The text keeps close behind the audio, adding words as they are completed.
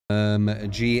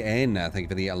GN, thank you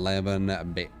for the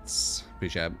 11 bits.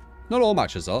 Appreciate it. Not all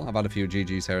matches though. I've had a few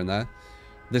GGs here and there.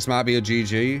 This might be a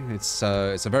GG. It's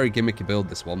a very gimmicky build,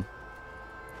 this one.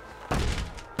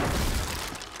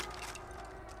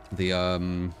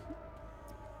 The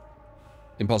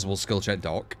impossible skill check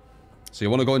dock. So you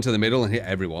want to go into the middle and hit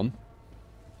everyone.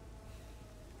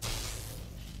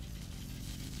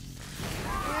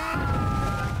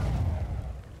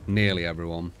 Nearly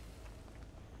everyone.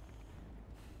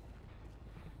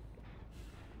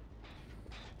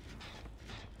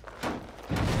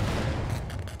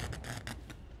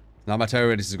 Now my terror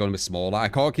radius is going to be smaller. I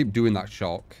can't keep doing that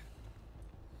shock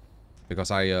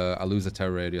because I lose the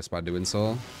terror radius by doing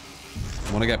so.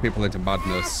 I want to get people into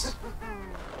madness.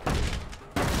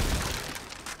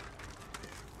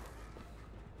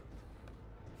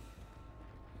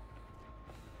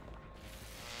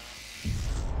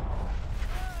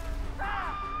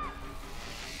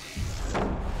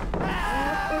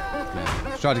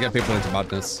 Trying to get people into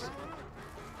madness.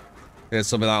 It's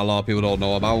something that a lot of people don't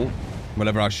know about.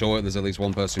 Whenever I show it, there's at least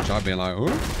one person in chat being like, oh,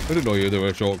 I didn't know there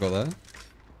was a shortcut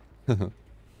there.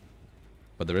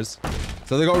 But there is.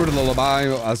 So they got rid of the lullaby,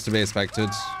 as to be expected.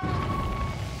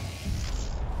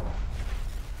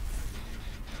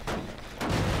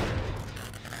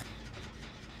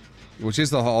 Which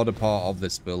is the harder part of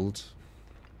this build.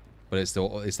 But it's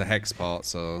the hex part,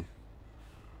 so...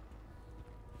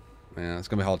 yeah, it's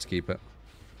gonna be hard to keep it.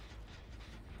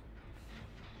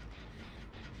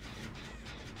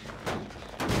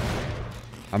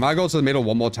 I might go to the middle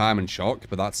one more time and shock,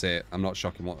 but that's it. I'm not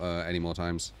shocking any more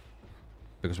times.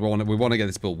 Because we want to get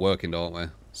this build working, don't we?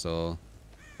 So,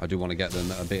 I do want to get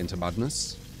them a bit into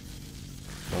madness.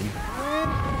 Boom.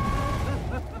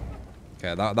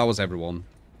 Okay, that was everyone.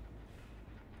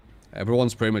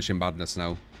 Everyone's pretty much in madness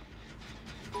now.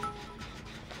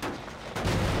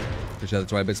 Appreciate the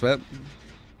 20 bits bit.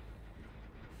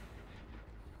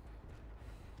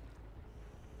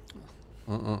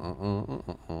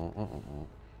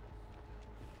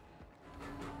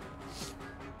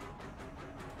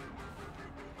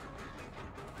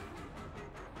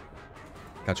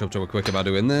 Catch up to her quicker by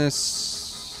doing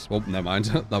this. Oh, never mind.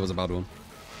 That was a bad one.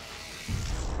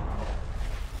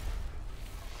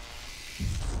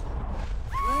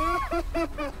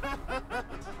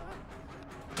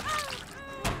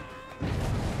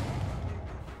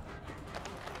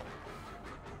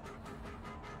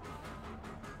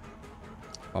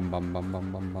 Bum bum bum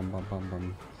bum bum bum bum bum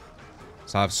bum.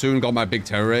 So I've soon got my big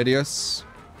terror radius.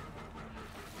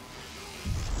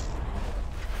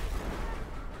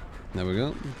 There we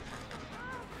go.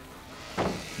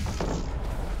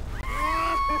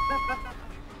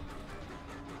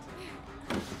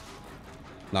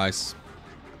 Nice.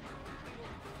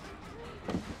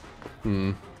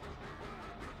 I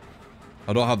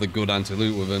don't have the good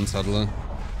anti-loot with him, sadly.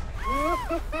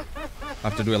 I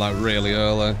have to do it like really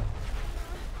early.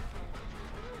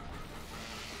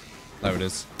 There it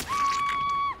is.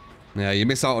 Yeah, you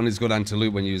miss out on his good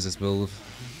anti-loot when you use this build.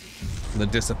 The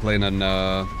discipline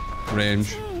and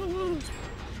range.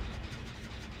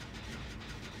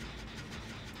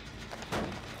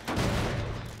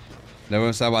 Never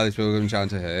understand why these people are trying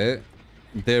to hate.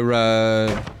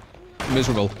 They're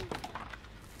miserable.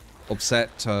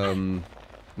 Upset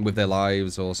with their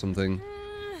lives or something.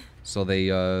 So they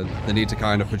need to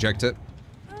kind of project it.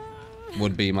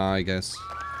 Would be my guess.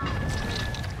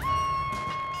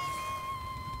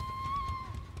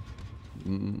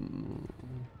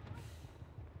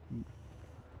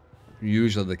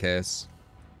 Usually the case.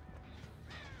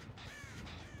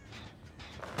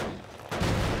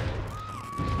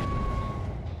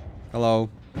 Hello.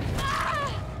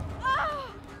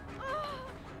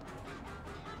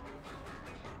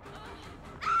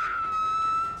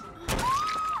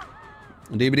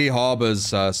 DBD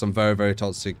harbors some very, very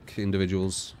toxic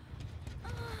individuals.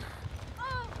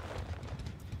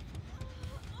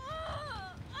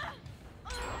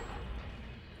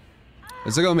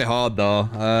 It's gonna be hard though.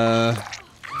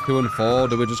 2 and 4.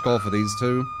 Do we just go for these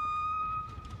two?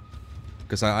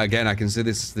 Because again, I can see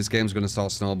this game's gonna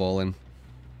start snowballing.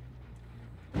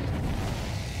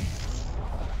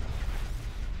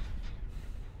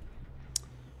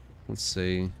 Let's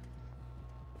see.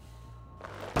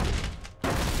 I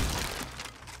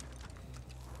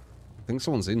think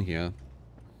someone's in here.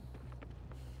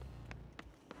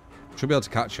 Should be able to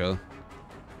catch her.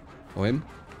 Or him?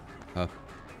 Oh.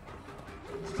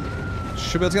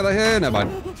 Should be able to get that here? Never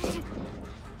mind.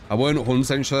 I weren't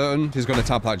 100% certain he's going to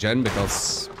tap that gen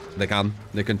because they can.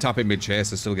 They can tap it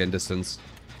mid-chase and still gain distance.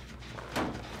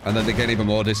 And then they gain even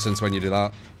more distance when you do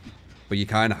that. But you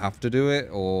kind of have to do it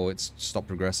or it's stop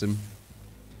progressing.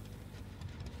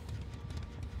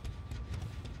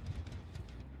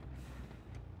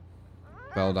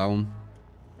 fell down.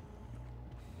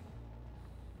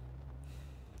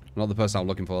 Not the person I'm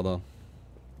looking for, though.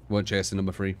 Weren't chasing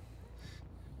number 3.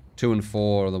 2 and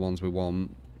 4 are the ones we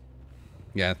want.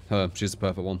 Yeah, her. She's the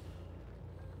perfect one.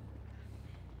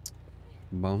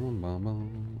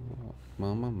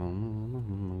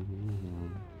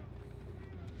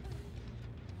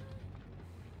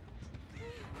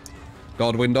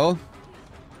 God window.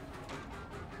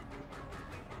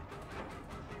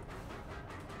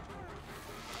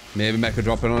 Maybe Mecha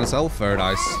dropping on herself. Very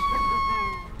nice.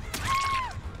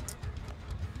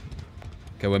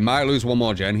 Okay, we might lose one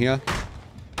more gen here.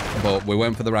 But we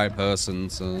went for the right person,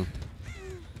 so...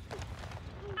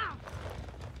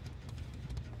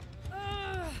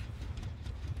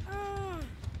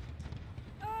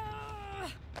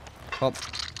 Pop.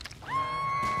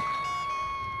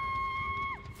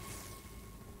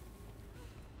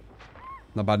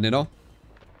 Not bad, Nino.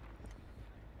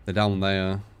 They're down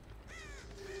there.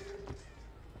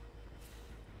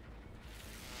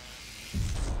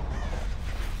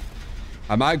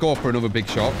 I might go for another big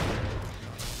shot.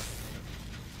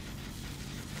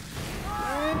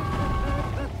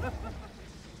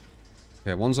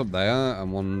 Okay, one's up there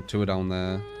and 2 are down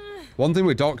there. One thing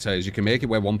with Doctor is you can make it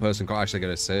where one person can't actually get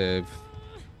a save.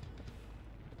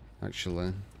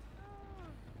 Actually.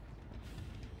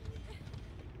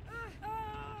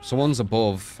 Someone's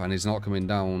above and he's not coming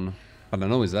down. But I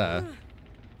know he's there.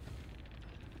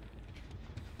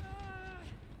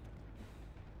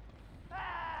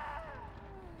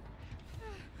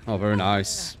 Oh, very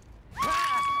nice.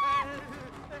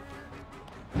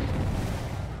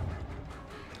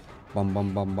 Bum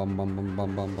bum bum bum bum bum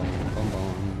bum bum bum bum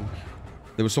bum.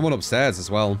 There was someone upstairs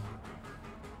as well.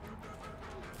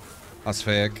 That's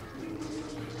fake.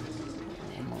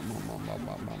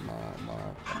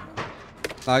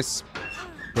 Nice.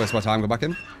 Waste my time, go back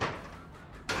in.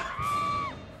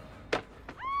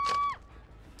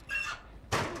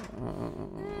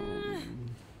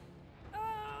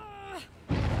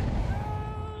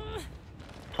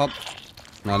 Up.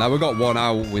 Now we've got 1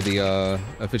 out with the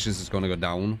efficiency is going to go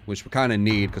down, which we kind of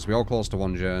need because we're all close to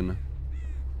 1 gen.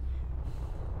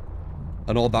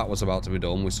 And all that was about to be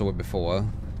done. We saw it before.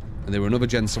 And there were another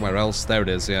gen somewhere else. There it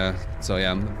is, yeah. So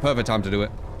yeah, perfect time to do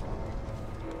it.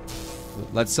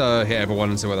 Let's hit everyone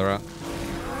and see where they're at.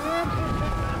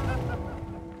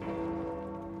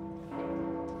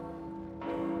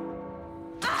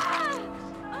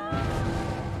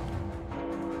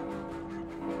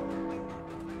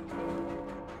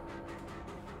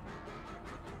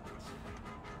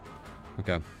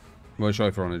 Okay. We'll show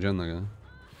if we're on a gen there.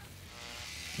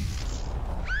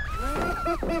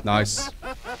 Nice.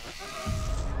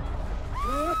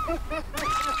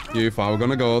 You thought we're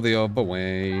gonna go the other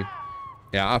way.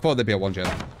 Yeah, I thought they'd be at 1 gen.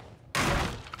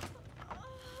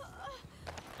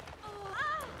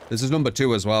 This is number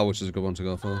 2 as well, which is a good one to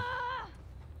go for.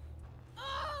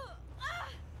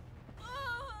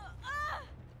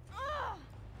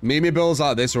 Mimi builds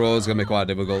like this are always gonna be quite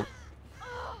difficult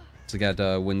to get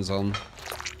wins on.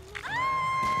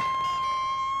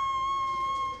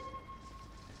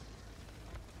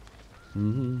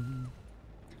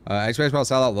 Expect about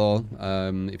sell out though.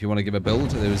 If you want to give a build,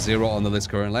 there is 0 on the list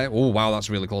currently. Oh wow, that's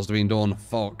really close to being done.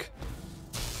 Fuck.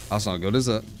 That's not good, is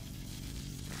it?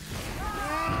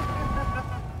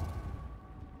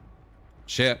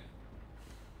 Shit.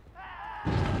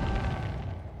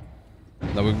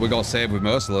 No, we got saved with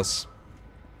Merciless.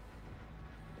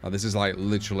 Oh, this is like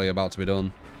literally about to be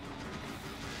done.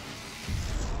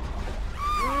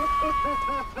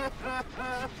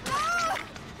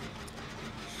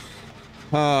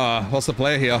 What's the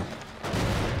play here?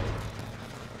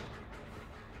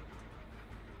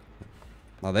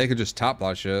 Now they could just tap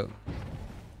that shit.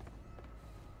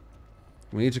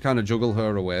 We need to kind of juggle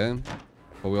her away,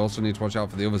 but we also need to watch out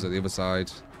for the others at the other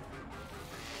side.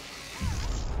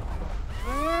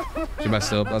 She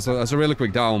messed up. That's a really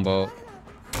quick down, but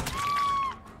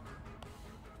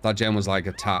that gem was like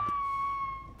a tap.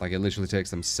 Like it literally takes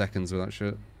them seconds with that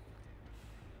shit.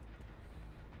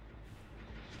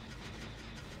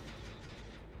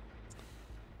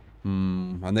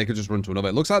 And they could just run to another.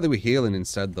 It looks like they were healing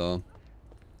instead, though.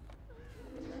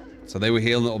 So they were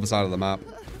healing the other side of the map.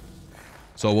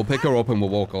 So we'll pick her up and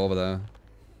we'll walk over there.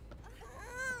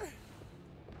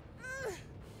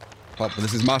 But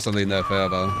this is massively in their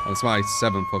favor. That's my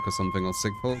 7th hook or something, or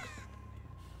 6th hook.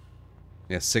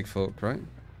 Yeah, 6th hook, right?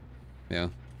 Yeah.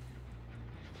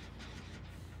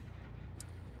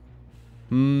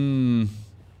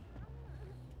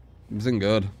 This isn't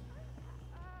good.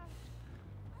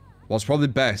 What's probably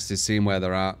best is seeing where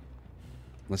they're at.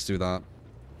 Let's do that.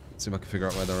 Let's see if I can figure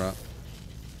out where they're at.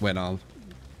 Wait, no.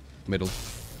 Middle.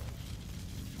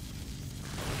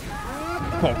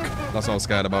 Fuck. That's what I was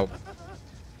scared about.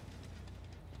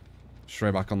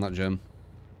 Straight back on that gem.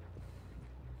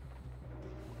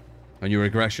 And your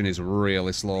regression is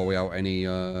really slow without any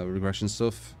regression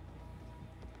stuff.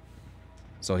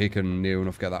 So he can near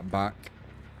enough get that back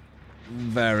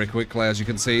very quickly. As you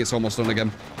can see, it's almost done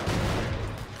again.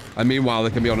 And meanwhile, they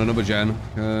can be on another gen.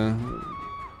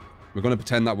 We're going to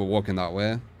pretend that we're walking that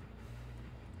way.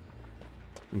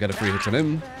 And get a free hit on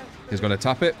him. He's going to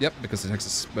tap it. Yep, because it takes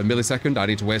us a millisecond. I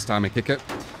need to waste time and kick it.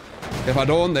 If I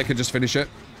don't, they can just finish it.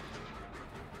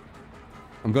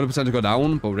 I'm going to pretend to go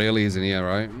down, but really he's in here,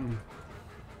 right?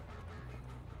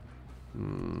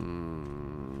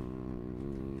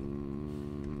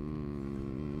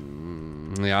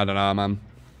 Yeah, I don't know, man.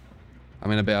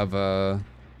 I'm in a bit of a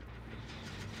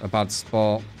bad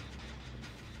spot,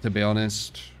 to be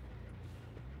honest.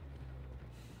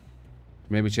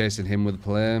 Maybe chasing him with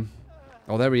play.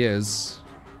 Oh, there he is.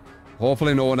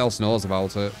 Hopefully no one else knows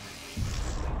about it.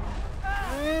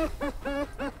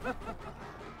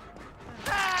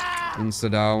 Insta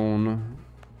down.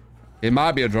 It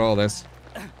might be a draw, this.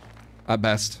 At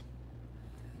best.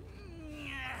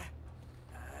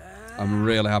 I'm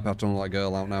really happy I've done that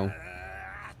girl out now.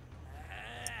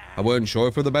 I weren't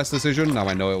sure for the best decision. Now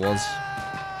I know it was.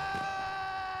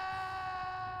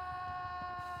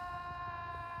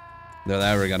 They're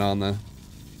there again, aren't they?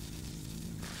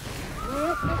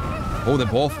 Oh, they're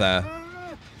both there.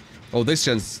 Oh, this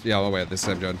gen's... Yeah, oh wait, this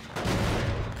same gen.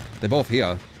 They're both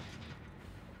here.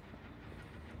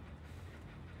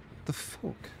 The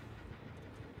fuck?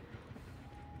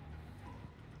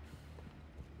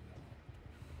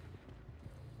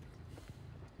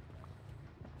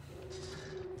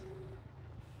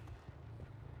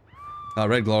 That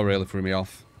red glow really threw me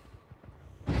off.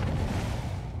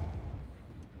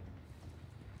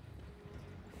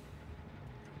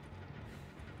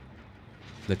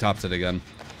 They tapped it again.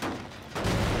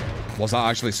 Was that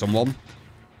actually someone?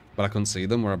 But I couldn't see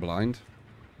them, were I blind?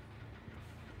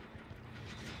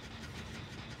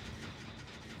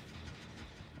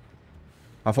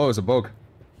 I thought it was a bug.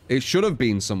 It should have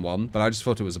been someone, but I just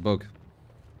thought it was a bug.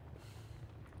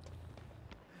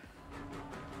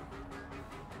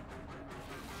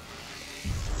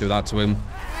 Do that to him.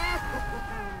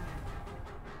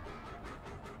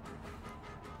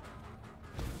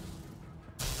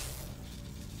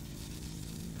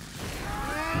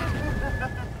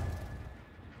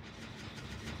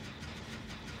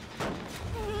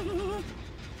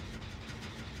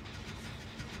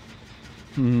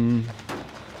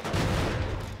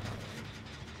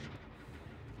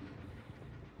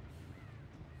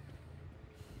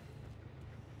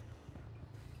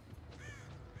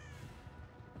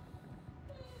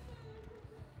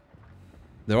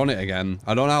 They're on it again.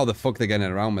 I don't know how the fuck they're getting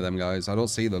around with them, guys. I don't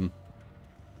see them.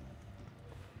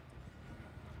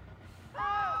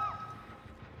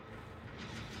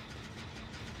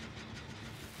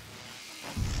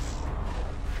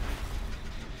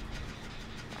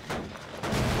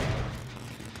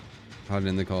 Hiding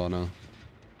in the corner.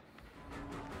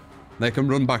 They can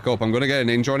run back up. I'm going to get an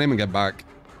injury on him and get back.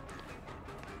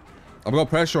 I've got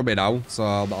pressure on me now, so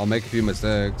I'll make a few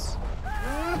mistakes.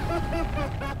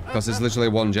 Because it's literally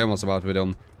one gen what's about to be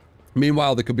done.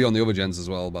 Meanwhile, they could be on the other gens as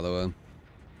well, by the way.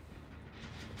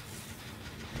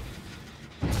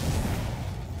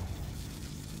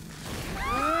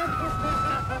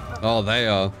 Oh, they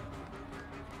are.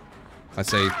 I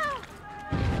see.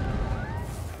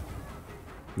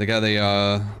 They get the,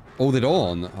 oh, they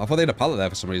don't. I thought they had a pallet there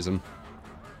for some reason.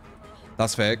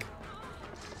 That's fake.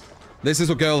 This is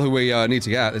a girl who we need to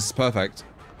get. This is perfect.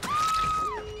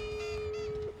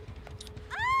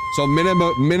 So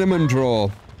minimum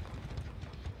draw.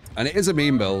 And it is a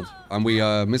meme build. And we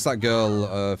missed that girl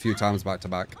a few times back to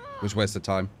back, which wasted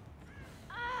time.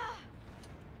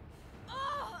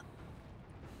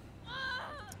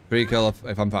 Free kill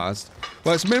if I'm fast.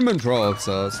 Well, it's minimum draw,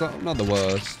 so it's not the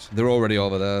worst. They're already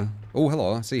over there. Oh,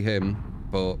 hello, I see him.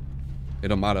 But it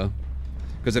don't matter.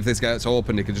 Because if this gets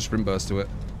open, he can just sprint burst to it.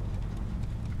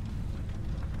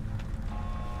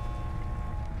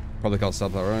 Probably can't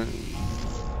stop that, right?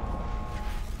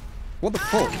 What the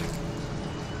fuck?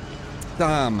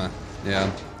 Damn.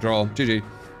 Yeah, draw. GG.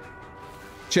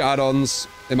 Shit add-ons,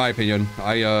 in my opinion.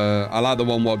 I like the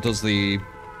one what does the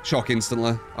shock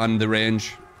instantly and the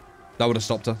range. That would have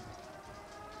stopped her.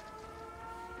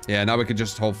 Yeah, now we can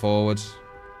just hold forward.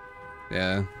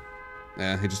 Yeah.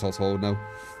 Yeah, he just holds forward now.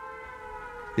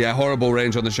 Yeah, horrible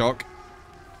range on the shock.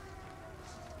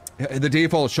 The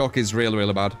default shock is really,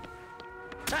 really bad.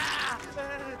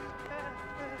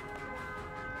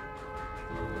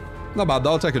 Not bad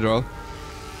though, I'll take a draw.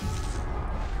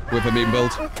 With a mean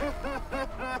build.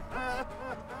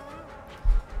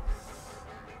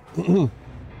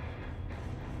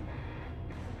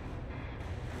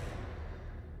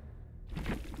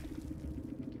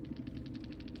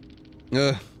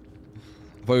 I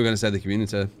thought you were going to say the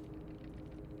community.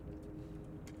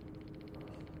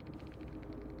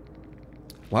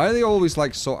 Why are they always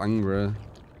like so angry?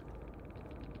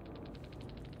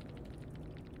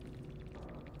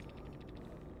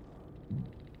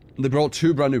 They brought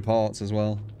 2 brand new parts as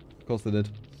well. Of course they did.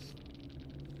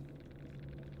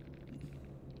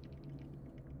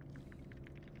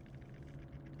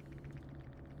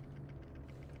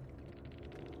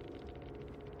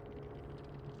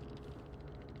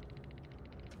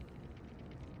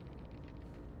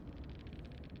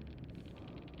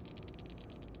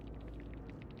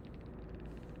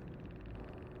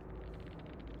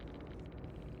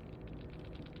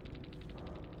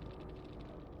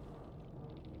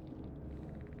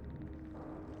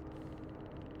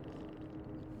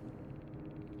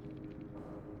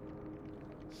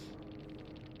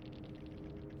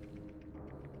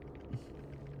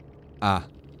 Ah.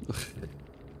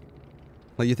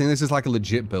 Like, you think this is like a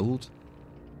legit build?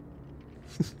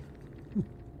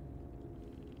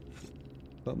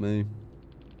 Not me.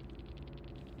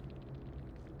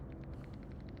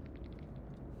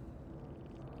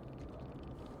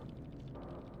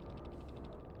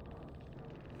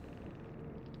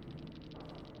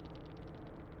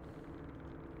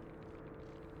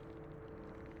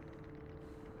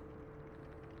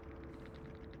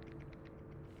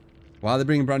 Why are they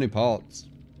bringing brand new parts?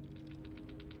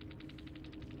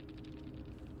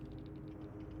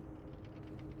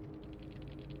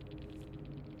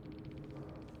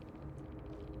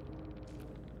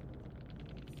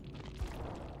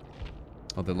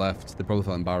 Oh, they left. They probably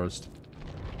felt embarrassed.